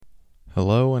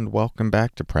Hello and welcome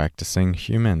back to Practicing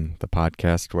Human, the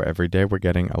podcast where every day we're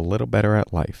getting a little better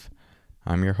at life.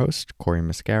 I'm your host, Corey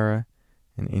Mascara,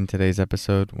 and in today's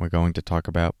episode, we're going to talk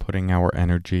about putting our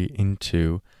energy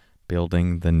into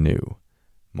building the new.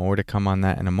 More to come on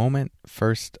that in a moment.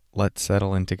 First, let's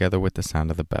settle in together with the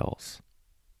sound of the bells.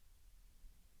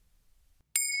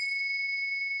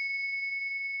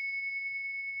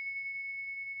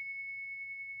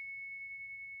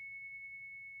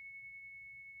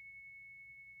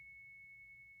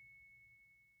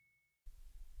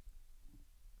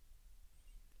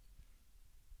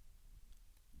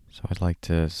 So I'd like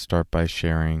to start by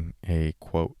sharing a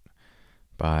quote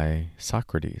by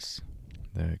Socrates,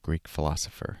 the Greek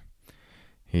philosopher.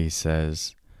 He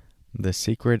says, "The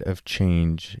secret of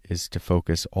change is to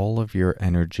focus all of your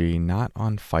energy not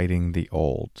on fighting the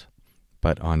old,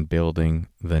 but on building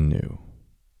the new."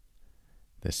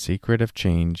 The secret of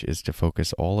change is to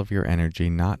focus all of your energy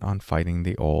not on fighting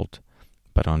the old,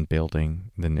 but on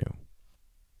building the new.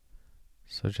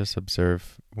 So just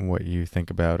observe what you think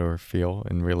about or feel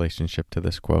in relationship to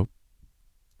this quote.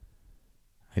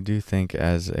 I do think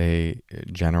as a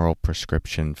general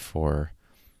prescription for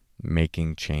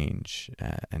making change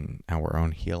and our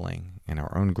own healing and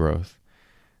our own growth,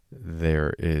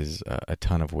 there is a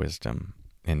ton of wisdom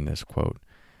in this quote.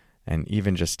 And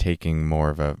even just taking more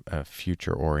of a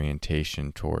future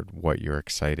orientation toward what you're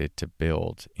excited to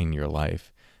build in your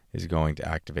life is going to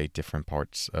activate different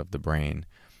parts of the brain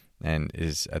and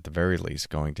is at the very least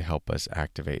going to help us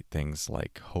activate things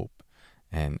like hope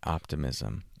and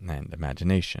optimism and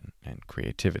imagination and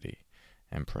creativity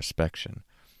and prospection.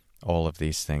 All of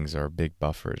these things are big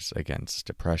buffers against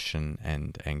depression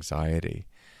and anxiety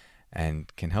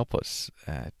and can help us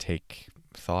take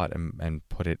thought and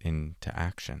put it into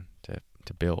action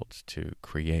to build, to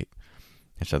create.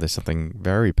 And so there's something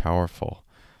very powerful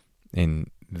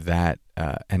in that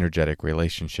energetic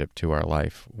relationship to our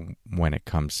life when it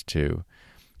comes to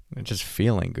just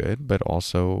feeling good, but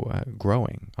also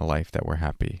growing a life that we're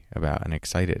happy about and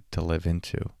excited to live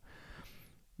into.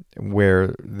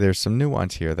 Where there's some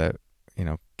nuance here that,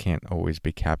 can't always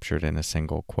be captured in a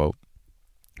single quote,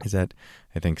 is that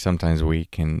I think sometimes we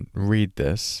can read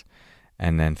this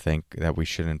and then think that we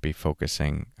shouldn't be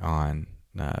focusing on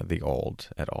the old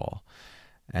at all.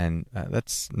 And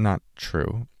that's not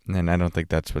true. And I don't think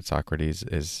that's what Socrates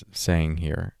is saying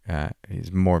here.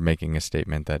 He's more making a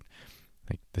statement that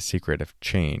the secret of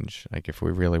change, if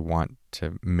we really want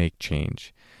to make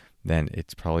change, then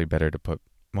it's probably better to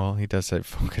he does say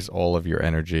focus all of your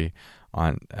energy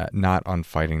on not on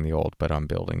fighting the old, but on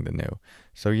building the new.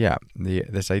 So yeah,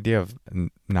 this idea of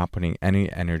not putting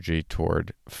any energy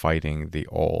toward fighting the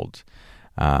old,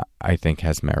 I think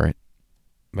has merit.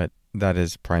 But that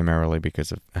is primarily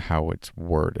because of how it's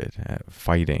worded,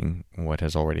 fighting what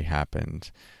has already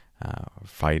happened,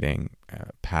 fighting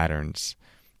patterns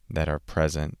that are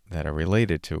present, that are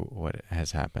related to what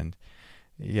has happened,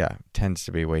 tends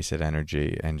to be wasted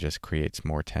energy and just creates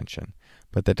more tension.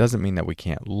 But that doesn't mean that we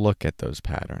can't look at those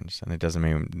patterns, and it doesn't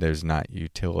mean there's not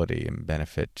utility and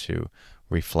benefit to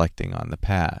reflecting on the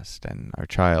past and our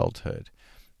childhood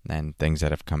and things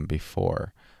that have come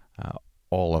before.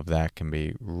 All of that can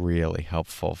be really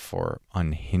helpful for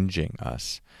unhinging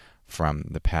us from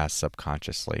the past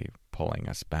subconsciously pulling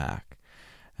us back.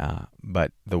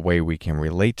 But the way we can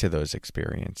relate to those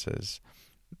experiences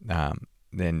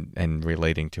and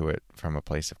relating to it from a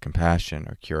place of compassion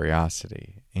or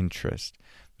curiosity, interest,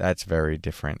 that's very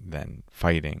different than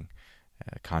fighting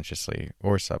consciously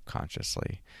or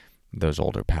subconsciously those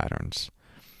older patterns.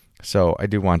 So I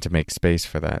do want to make space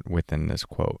for that within this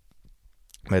quote.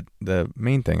 But the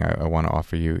main thing I want to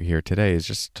offer you here today is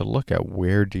just to look at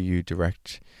where do you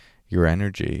direct your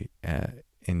energy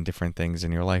in different things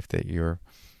in your life that you're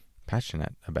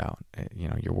passionate about,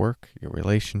 your work, your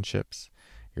relationships,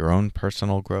 your own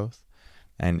personal growth.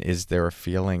 And is there a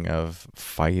feeling of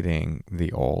fighting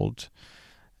the old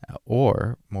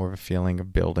or more of a feeling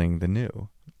of building the new?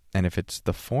 And if it's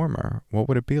the former, what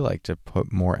would it be like to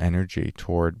put more energy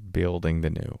toward building the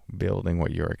new, building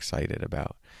what you're excited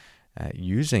about?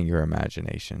 Using your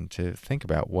imagination to think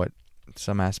about what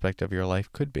some aspect of your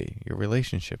life could be, your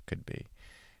relationship could be,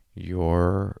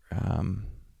 your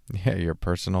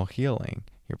personal healing,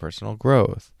 your personal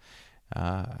growth,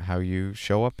 how you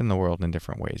show up in the world in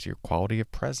different ways, your quality of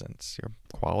presence, your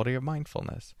quality of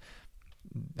mindfulness,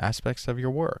 aspects of your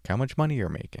work, how much money you're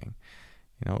making.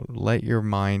 Let your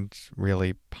mind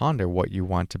really ponder what you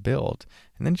want to build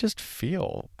and then just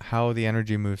feel how the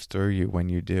energy moves through you when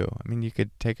you do. I mean, you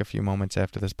could take a few moments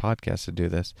after this podcast to do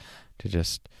this, to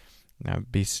just Now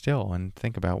be still and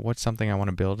think about what's something I want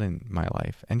to build in my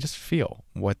life, and just feel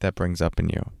what that brings up in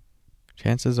you.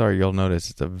 Chances are you'll notice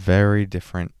it's a very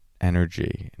different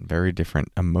energy and very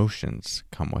different emotions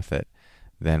come with it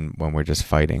than when we're just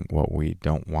fighting what we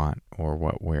don't want or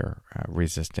what we're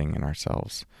resisting in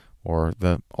ourselves or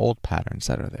the old patterns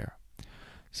that are there.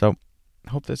 So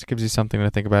I hope this gives you something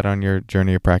to think about on your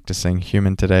journey of practicing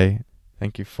human today.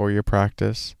 Thank you for your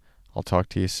practice. I'll talk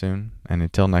to you soon, and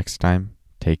until next time,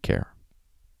 take care.